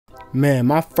Man,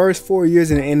 my first 4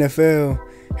 years in the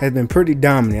NFL has been pretty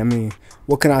dominant. I mean,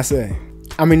 what can I say?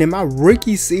 I mean, in my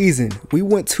rookie season, we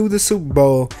went to the Super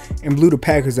Bowl and blew the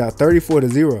Packers out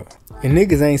 34-0. And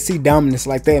niggas ain't see dominance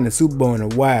like that in the Super Bowl in a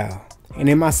while. And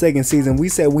in my second season, we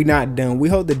said we not done. We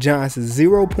hold the Giants to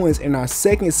 0 points in our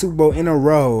second Super Bowl in a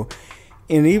row.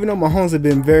 And even though Mahomes have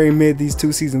been very mid these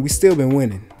 2 seasons, we still been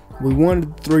winning. We won the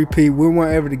 3P. We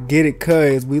weren't able to get it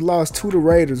because we lost to the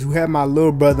Raiders, who had my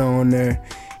little brother on there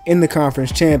in the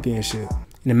conference championship.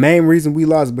 And the main reason we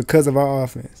lost is because of our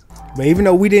offense. But even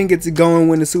though we didn't get to go and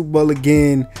win the Super Bowl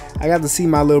again, I got to see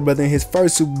my little brother in his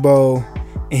first Super Bowl,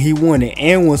 and he won it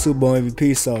and won Super Bowl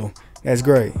MVP, so that's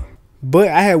great. But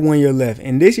I had 1 year left,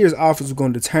 and this year's offense was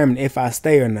going to determine if I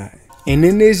stay or not. And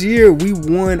in this year, we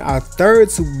won our 3rd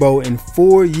Super Bowl in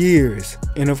 4 years.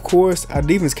 And of course, our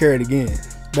defense carried again.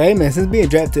 But hey man, since being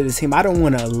drafted to this team, I don't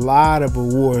win a lot of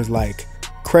awards, like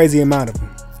crazy amount of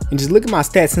them. And just look at my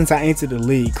stats since I entered the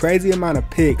league. Crazy amount of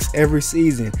picks every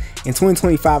season. In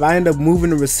 2025, I ended up moving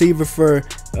the receiver for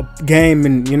a game,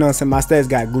 and you know what I'm saying, my stats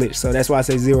got glitched. So that's why I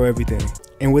say 0 everything.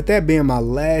 And with that being my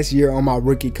last year on my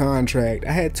rookie contract,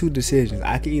 I had 2 decisions.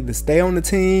 I could either stay on the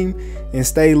team and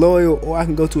stay loyal, or I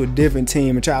can go to a different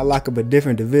team and try to lock up a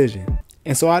different division.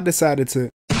 And so I decided to,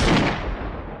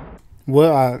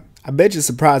 well, I bet you're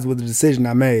surprised with the decision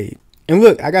I made. And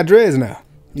look, I got dreads now.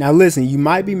 Now listen, you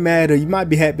might be mad or you might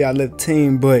be happy I left the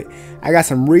team, but I got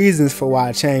some reasons for why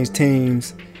I changed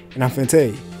teams, and I'm finna tell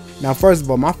you. Now first of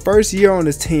all, my first year on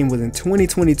this team was in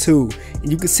 2022,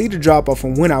 and you can see the drop off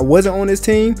from when I wasn't on this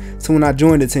team to when I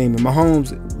joined the team, and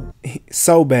Mahomes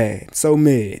so bad, so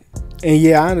mid. And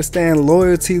yeah, I understand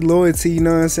loyalty, you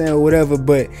know what I'm saying, or whatever,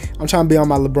 but I'm trying to be on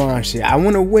my LeBron shit. I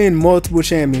want to win multiple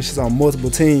championships on multiple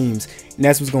teams, and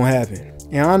that's what's going to happen.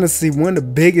 And honestly, one of the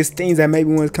biggest things that made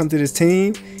me want to come to this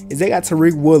team is they got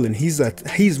Tariq Woolen. He's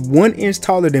 1 inch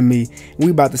taller than me, and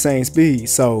we about the same speed,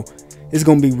 so it's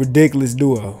going to be a ridiculous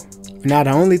duo. Now,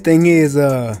 the only thing is,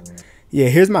 yeah,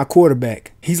 here's my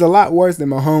quarterback. He's a lot worse than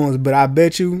Mahomes, but I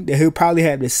bet you that he'll probably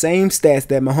have the same stats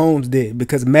that Mahomes did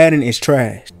because Madden is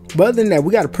trash. But other than that,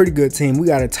 we got a pretty good team. We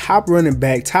got a top running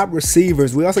back, top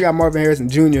receivers. We also got Marvin Harrison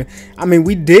Jr. I mean,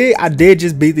 I did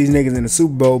just beat these niggas in the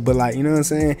Super Bowl, but like, you know what I'm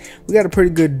saying? We got a pretty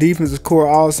good defensive core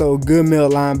also, good middle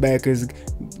linebackers.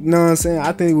 You know what I'm saying?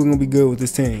 I think we're going to be good with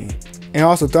this team. And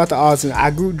also throughout the offseason,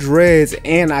 I grew dreads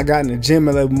and I got in the gym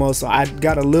a little bit more, so I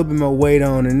got a little bit more weight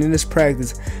on. And in this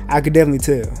practice, I could definitely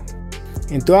tell.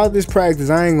 And throughout this practice,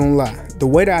 I ain't gonna lie, the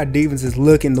way that our defense is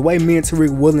looking, the way me and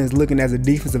Tariq Woolen is looking as a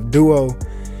defensive duo,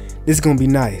 this is gonna be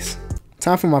nice.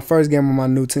 Time for my first game on my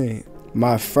new team.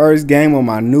 My first game on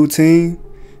my new team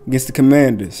against the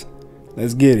Commanders.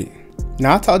 Let's get it.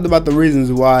 Now, I talked about the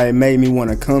reasons why it made me want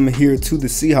to come here to the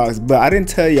Seahawks, but I didn't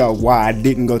tell y'all why I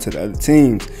didn't go to the other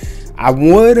teams. I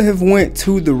would have went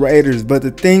to the Raiders, but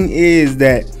the thing is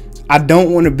that I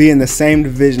don't want to be in the same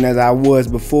division as I was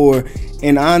before,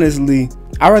 and honestly,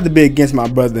 I'd rather be against my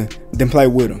brother than play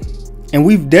with him. And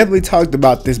we've definitely talked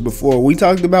about this before. We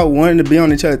talked about wanting to be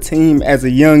on each other's team as a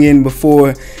youngin' before,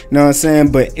 you know what I'm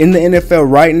saying? But in the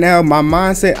NFL right now, my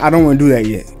mindset, I don't want to do that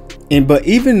yet. But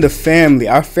even the family,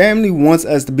 our family wants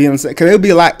us to be on the same, because it'll be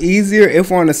a lot easier if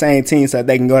we're on the same team so that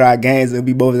they can go to our games. It'll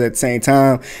be both at the same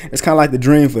time. It's kind of like the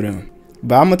dream for them.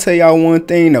 But I'm going to tell y'all one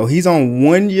thing though. He's on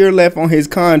 1 year left on his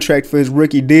contract for his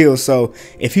rookie deal. So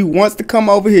if he wants to come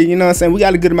over here, you know what I'm saying, we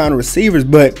got a good amount of receivers.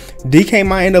 But DK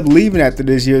might end up leaving after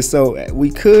this year. So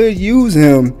we could use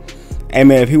him. Hey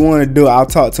man, if he want to do it, I'll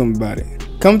talk to him about it.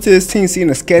 Coming to this team, seeing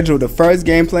the schedule, the first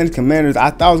game playing the Commanders, I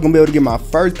thought I was going to be able to get my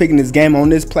first pick in this game on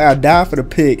this play. I died for the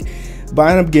pick, but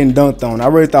I ended up getting dunked on. I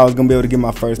really thought I was going to be able to get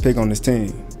my first pick on this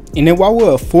team. And then while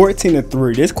we're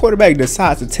 14-3, this quarterback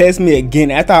decides to test me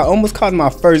again. After I almost caught my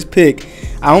first pick,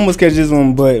 I almost catch this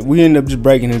one, but we ended up just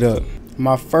breaking it up.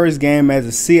 My first game as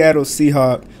a Seattle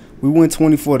Seahawk, we went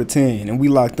 24-10, and we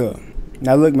locked up.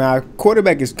 Now look, man, our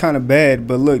quarterback is kind of bad,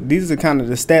 but look, these are kind of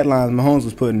the stat lines Mahomes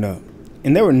was putting up.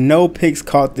 And there were no picks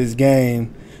caught this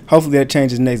game. Hopefully that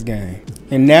changes next game.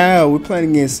 And now we're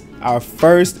playing against our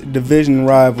first division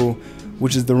rival,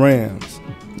 which is the Rams.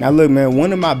 Now look, man,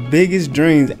 one of my biggest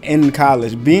dreams in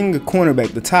college, being a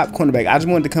cornerback, the top cornerback, I just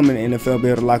wanted to come in the NFL, be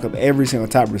able to lock up every single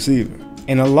top receiver.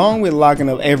 And along with locking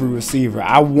up every receiver,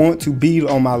 I want to be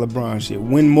on my LeBron shit,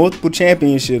 win multiple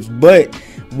championships, but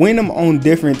win them on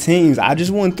different teams. I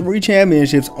just won 3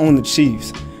 championships on the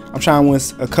Chiefs. I'm trying to win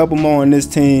a couple more on this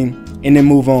team and then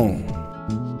move on.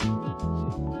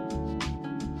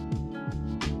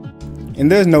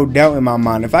 And there's no doubt in my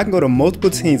mind, if I can go to multiple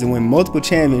teams and win multiple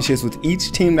championships with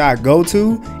each team that I go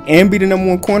to and be the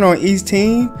 #1 corner on each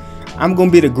team, I'm going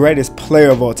to be the greatest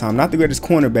player of all time. Not the greatest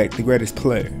cornerback, the greatest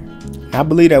player. I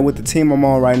believe that with the team I'm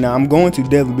on right now, I'm going to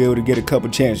definitely be able to get a couple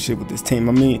championships with this team.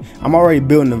 I mean, I'm already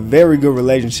building a very good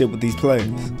relationship with these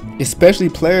players, especially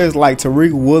players like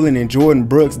Tariq Woolen and Jordan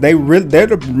Brooks. They're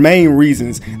the main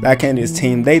reasons that I came to this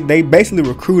team. They basically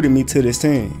recruited me to this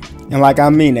team. And like I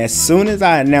mean, as soon as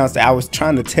I announced that I was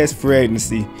trying to test free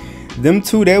agency, them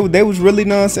two, they was really, you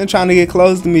know what I'm saying, trying to get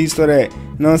close to me so that, you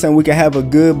know what I'm saying, we can have a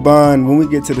good bond when we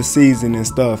get to the season and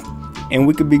stuff. And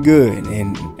we could be good.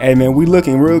 And hey man, we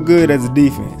looking real good as a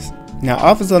defense. Now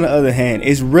offense on the other hand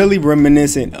is really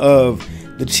reminiscent of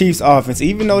the Chiefs offense.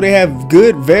 Even though they have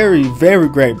good, very, very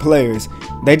great players,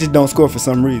 they just don't score for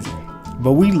some reason.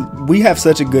 But we have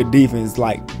such a good defense.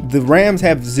 Like the Rams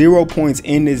have 0 points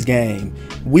in this game.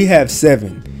 We have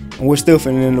 7, and we're still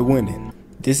finna end up winning.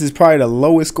 This is probably the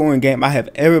lowest scoring game I have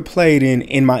ever played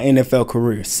in my NFL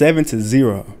career,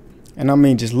 7-0. And I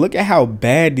mean, just look at how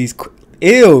bad these.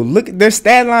 Ew, look, their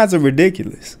stat lines are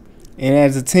ridiculous. And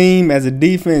as a team, as a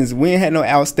defense, we ain't had no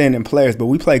outstanding players, but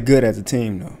we play good as a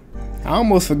team though. I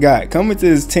almost forgot, coming to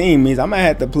this team means I might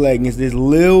have to play against this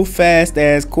little fast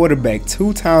ass quarterback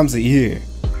 2 times a year.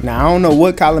 Now I don't know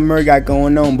what Kyler Murray got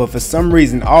going on, but for some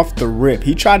reason off the rip,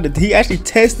 he actually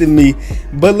tested me,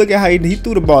 but look at how he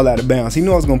threw the ball out of bounds. He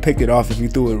knew I was gonna pick it off if he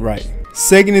threw it right.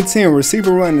 2nd and 10,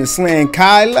 receiver running the slant,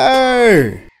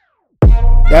 Kyler.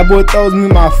 That boy throws me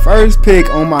my first pick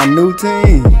on my new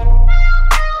team.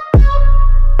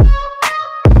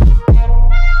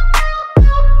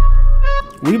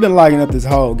 We've been locking up this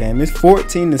whole game. It's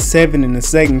 14-7 in the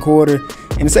second quarter.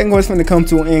 And the second quarter's finna come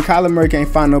to an end. Kyler Murray can't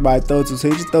find nobody to throw to, so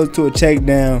he just throws to a check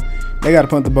down. They gotta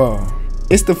punt the ball.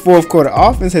 It's the fourth quarter.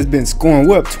 Offense has been scoring.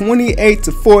 We're up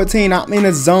 28-14. I'm in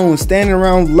a zone, standing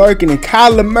around lurking, and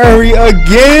Kyler Murray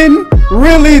again?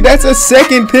 Really? That's a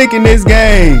second pick in this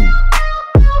game.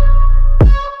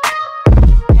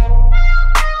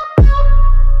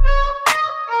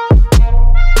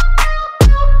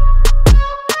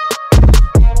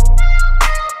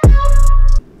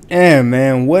 And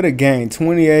man, what a game,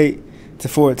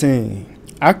 28-14.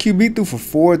 Our QB threw for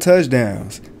 4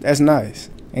 touchdowns. That's nice.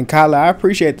 And Kyler, I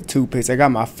appreciate the 2 picks. I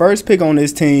got my first pick on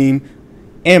this team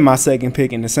and my second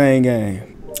pick in the same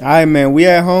game. All right, man, we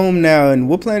at home now, and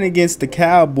we're playing against the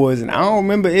Cowboys. And I don't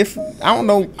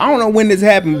know when this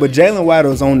happened, but Jalen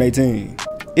Waddle's on their team.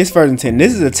 It's 1st and 10.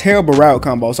 This is a terrible route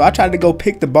combo. So I tried to go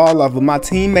pick the ball off, but my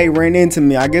teammate ran into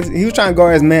me. I guess he was trying to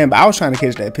guard his man, but I was trying to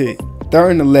catch that pick.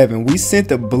 3rd and 11. We sent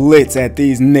the blitz at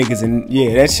these niggas, and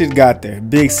yeah, that shit got there.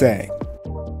 Big sack.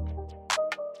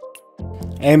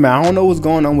 Hey man, I don't know what's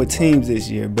going on with teams this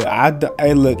year, but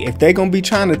hey look, if they gonna be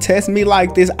trying to test me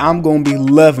like this, I'm gonna be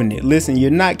loving it. Listen, you're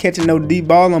not catching no deep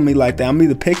ball on me like that. I'm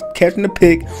either catching the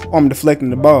pick or I'm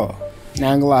deflecting the ball.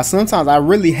 Now I'm gonna lie, sometimes I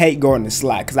really hate guarding the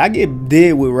slot because I get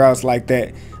dead with routes like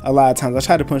that a lot of times. I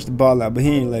try to punch the ball out, but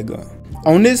he ain't let go.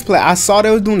 On this play, I saw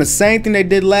they was doing the same thing they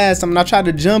did last time, and I tried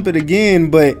to jump it again,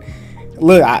 but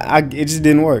look, it just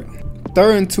didn't work.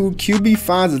 3rd and 2, QB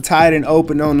finds a tight end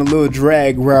open on the little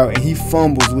drag route, and he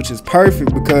fumbles, which is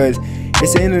perfect because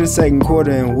it's the end of the second quarter,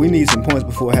 and we need some points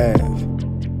before half.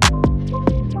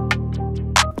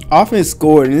 Offense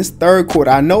scored in this 3rd quarter.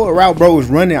 I know what route bro was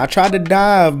running. I tried to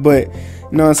dive, but you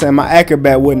know what I'm saying, my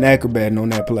acrobat wasn't acrobating on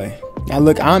that play. Now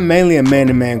look, I'm mainly a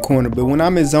man-to-man corner, but when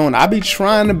I'm in zone, I be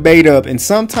trying to bait up, and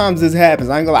sometimes this happens.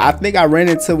 I ain't gonna lie, I think I ran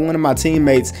into one of my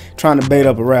teammates trying to bait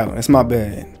up a route. That's my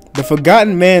bad. The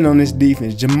forgotten man on this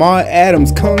defense, Jamal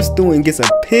Adams, comes through and gets a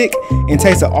pick and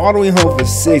takes it all the way home for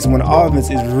 6 when the offense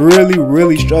is really,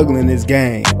 really struggling in this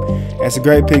game. That's a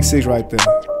great pick 6 right there.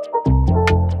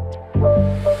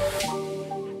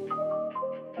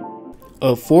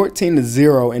 Up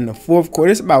 14-0 in the 4th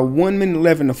quarter. It's about 1 minute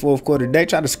left in the 4th quarter. They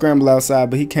tried to scramble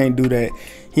outside, but he can't do that.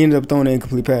 He ended up throwing an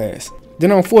incomplete pass.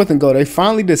 Then on 4th and goal, they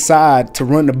finally decide to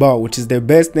run the ball, which is their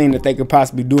best thing that they could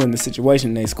possibly do in the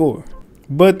situation they score.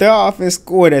 But their offense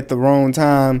scored at the wrong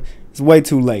time. It's way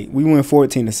too late. We went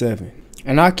 14-7.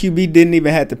 And our QB didn't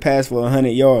even have to pass for 100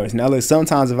 yards. Now look,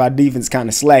 sometimes if our defense kind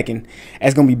of slacking,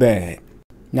 that's going to be bad.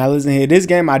 Now listen here, this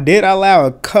game I did allow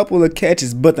a couple of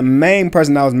catches, but the main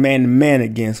person I was man-to-man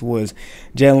against was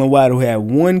Jalen Waddle, who had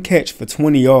 1 catch for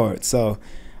 20 yards. So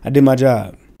I did my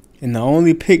job. And the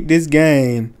only pick this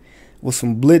game was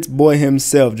from Blitz boy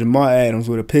himself, Jamal Adams,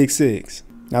 with a pick 6.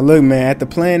 Now look, man, after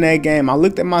playing that game, I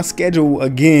looked at my schedule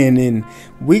again. In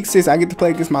week 6, I get to play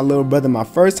against my little brother. My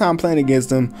first time playing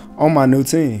against him on my new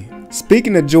team.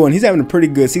 Speaking of Jordan, he's having a pretty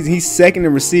good season. He's 2nd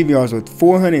in receiving yards with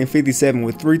 457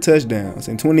 with 3 touchdowns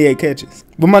and 28 catches.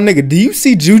 But my nigga, do you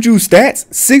see Juju's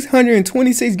stats?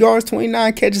 626 yards,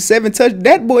 29 catches, 7 touchdowns.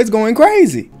 That boy's going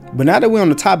crazy. But now that we're on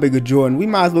the topic of Jordan, we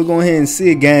might as well go ahead and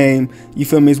see a game. You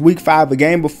feel me? It's week 5, a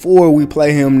game before we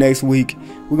play him next week.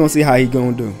 We're going to see how he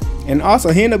going to do. And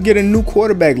also, he ended up getting a new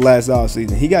quarterback last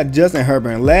offseason. He got Justin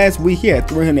Herbert. And last week, he had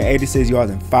 386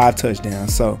 yards and 5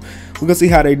 touchdowns. So we're going to see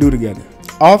how they do together.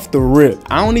 Off the rip,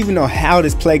 I don't even know how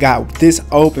this play got this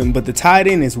open, but the tight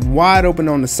end is wide open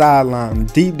on the sideline,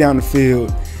 deep down the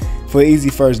field for an easy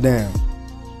first down.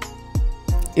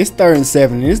 It's 3rd and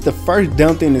 7, and it's the first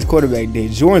dumb thing this quarterback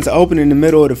did. Jordan's open in the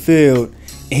middle of the field,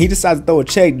 and he decided to throw a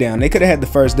check down. They could have had the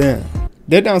first down.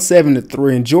 They're down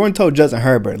 7-3, and Jordan told Justin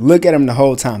Herbert, look at him the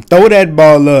whole time. Throw that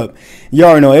ball up. You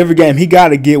already know every game he got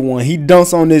to get one. He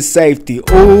dunks on this safety.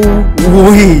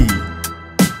 Ooh-wee.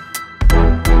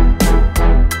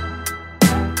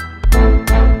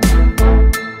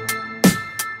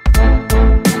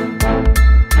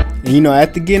 You know,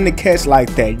 after getting a catch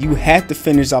like that, you have to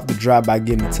finish off the drive by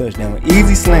getting a touchdown. An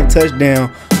easy slant touchdown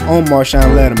on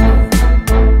Marshawn Lattimore.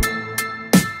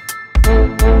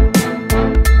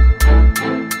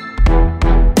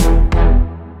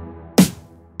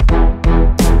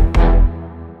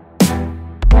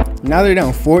 Now they're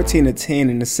down 14-10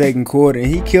 in the second quarter,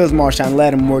 and he kills Marshawn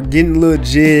Lattimore, getting a little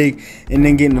jig and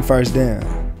then getting the first down.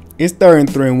 It's 3rd and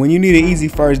 3, and when you need an easy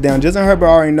first down, Justin Herbert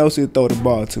already knows who to throw the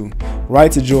ball to.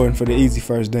 Right to Jordan for the easy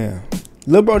first down.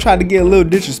 Lil bro tried to get a little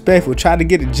disrespectful, tried to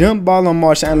get a jump ball on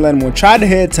Marshawn Lattimore, tried to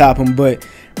head top him, but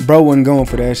bro wasn't going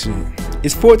for that shit.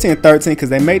 It's 14-13 because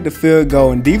they made the field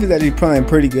goal, and defense actually playing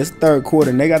pretty good. It's 3rd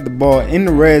quarter, and they got the ball in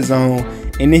the red zone,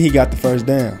 and then he got the first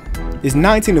down. It's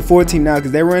 19-14 now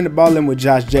because they ran the ball in with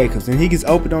Josh Jacobs, and he gets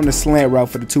open on the slant route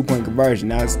for the 2-point conversion.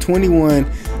 Now it's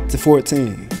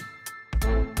 21-14.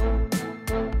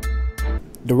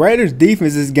 The Raiders'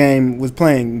 defense this game was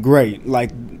playing great. Like,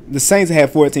 the Saints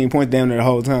had 14 points down there the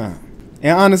whole time.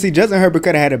 And honestly, Justin Herbert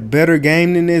could have had a better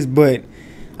game than this, but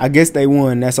I guess they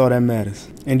won. That's all that matters.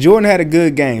 And Jordan had a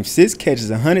good game. 6 catches,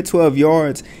 112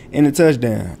 yards, and a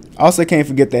touchdown. Also, can't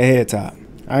forget that head top.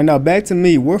 All right, now back to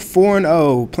me. We're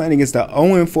 4-0 playing against the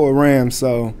 0-4 Rams,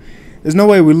 so there's no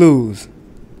way we lose,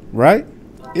 right?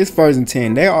 It's 1st and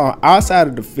 10. They are outside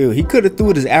of the field. He could have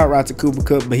threw his out route to Cooper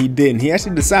Kupp, but he didn't. He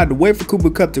actually decided to wait for Cooper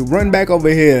Kupp to run back over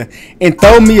here and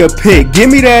throw me a pick.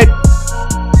 Give me that.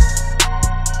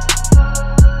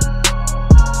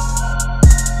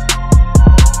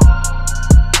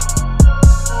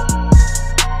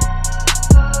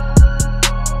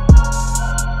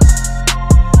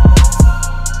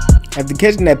 After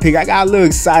catching that pick, I got a little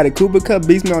excited. Cooper Kupp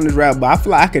beats me on this route, but I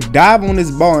feel like I could dive on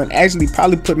this ball and actually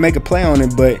probably make a play on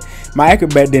it, but my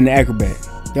acrobat didn't acrobat.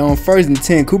 Then on 1st and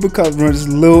 10, Cooper Kupp runs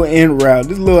this little end route,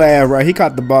 this little ass route. He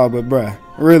caught the ball, but bruh,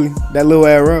 really? That little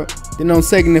ass route? Then on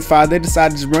 2nd and 5, they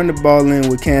decided to just run the ball in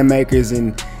with Cam Akers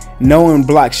and no one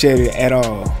block shedded at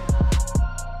all.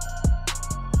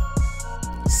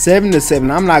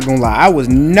 7-7. I'm not gonna lie, I was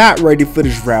not ready for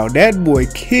this route. That boy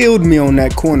killed me on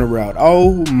that corner route.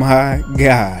 Oh my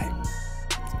god.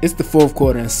 It's the 4th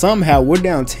quarter, and somehow we're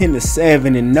down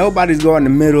 10-7, and nobody's going in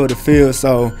the middle of the field,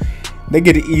 so they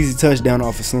get an easy touchdown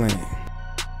off a slant.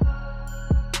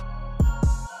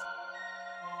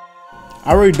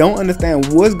 I really don't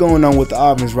understand what's going on with the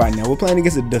offense right now. We're playing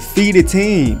against a defeated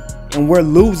team, and we're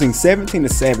losing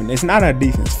 17-7. It's not our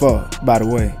defense's fault, by the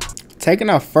way.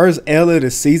 Taking our first L of the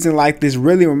season like this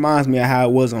really reminds me of how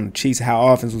it was on the Chiefs, how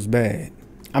offense was bad.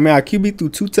 I mean, our QB threw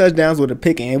 2 touchdowns with a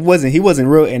pick, and he wasn't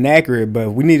real inaccurate,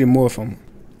 but we needed more from him.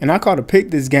 And I caught a pick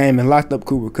this game and locked up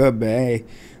Cooper Kupp, but hey,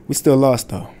 we still lost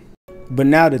though. But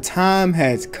now the time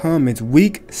has come. It's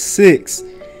week 6,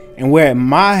 and we're at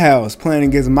my house playing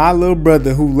against my little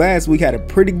brother, who last week had a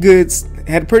pretty good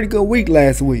week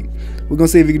last week. We're gonna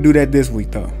see if he can do that this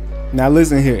week though. Now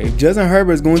listen here, if Justin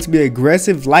Herbert is going to be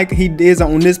aggressive like he did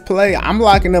on this play, I'm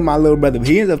locking up my little brother. But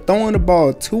he ends up throwing the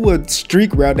ball to a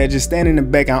streak route that just standing in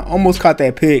the back. I almost caught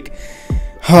that pick.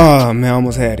 Oh man, I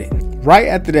almost had it. Right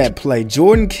after that play,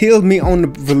 Jordan killed me on the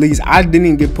release. I didn't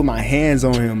even get to put my hands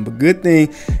on him. But good thing,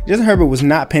 Justin Herbert was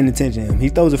not paying attention to him. He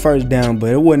throws the first down, but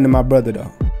it wasn't to my brother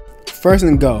though. 1st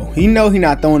and goal. He know he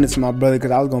not throwing it to my brother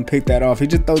because I was going to pick that off. He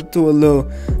just throws it to a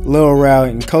little route,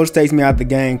 and coach takes me out the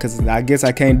game because I guess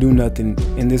I can't do nothing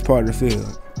in this part of the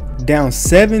field. Down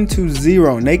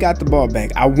 7-0, and they got the ball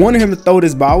back. I wanted him to throw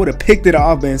this ball. I would have picked it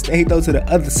off, but instead he throws to the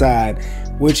other side,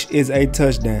 which is a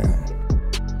touchdown.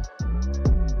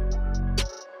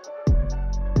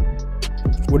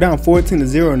 We're down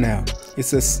 14-0 now.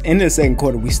 It's the end of the 2nd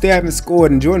quarter. We still haven't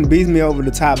scored, and Jordan beats me over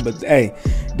the top. But hey,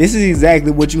 this is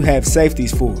exactly what you have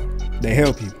safeties for. They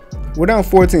help you. We're down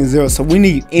 14-0, so we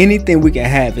need anything we can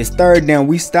have. It's 3rd down.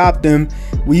 We stop them.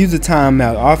 We use a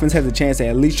timeout. Offense has a chance to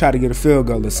at least try to get a field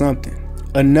goal or something.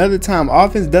 Another time,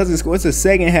 offense doesn't score. It's the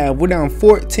second half. We're down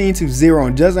 14-0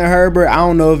 on Justin Herbert. I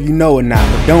don't know if you know it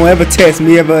now, but don't ever test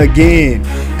me ever again,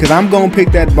 because I'm going to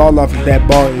pick that ball off if that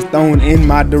ball is thrown in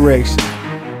my direction.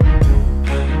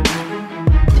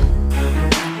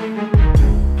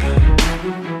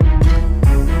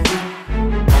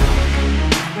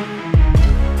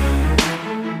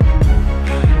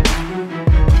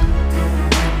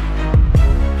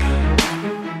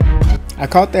 I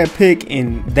caught that pick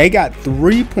and they got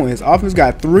 3 points. Offense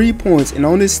got 3 points, and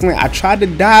on this slant, I tried to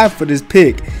dive for this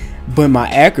pick, but my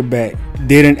acrobat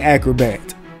didn't acrobat.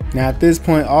 Now at this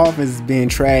point, offense is being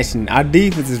trashed and our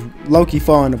defense is low-key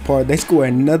falling apart. They score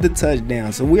another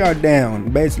touchdown, so we are down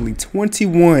basically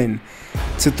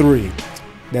 21-3.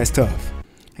 That's tough.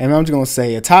 And I'm just gonna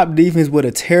say, a top defense with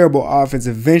a terrible offense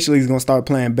eventually is gonna start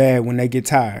playing bad when they get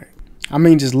tired. I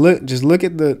mean, just look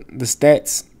at the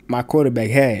stats my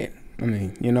quarterback had. I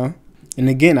mean, you know. And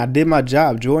again, I did my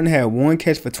job. Jordan had 1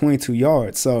 catch for 22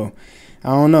 yards. So, I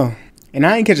don't know. And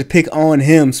I didn't catch a pick on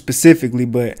him specifically,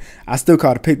 but I still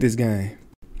caught a pick this game.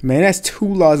 Man, that's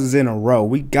 2 losses in a row.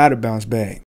 We got to bounce back.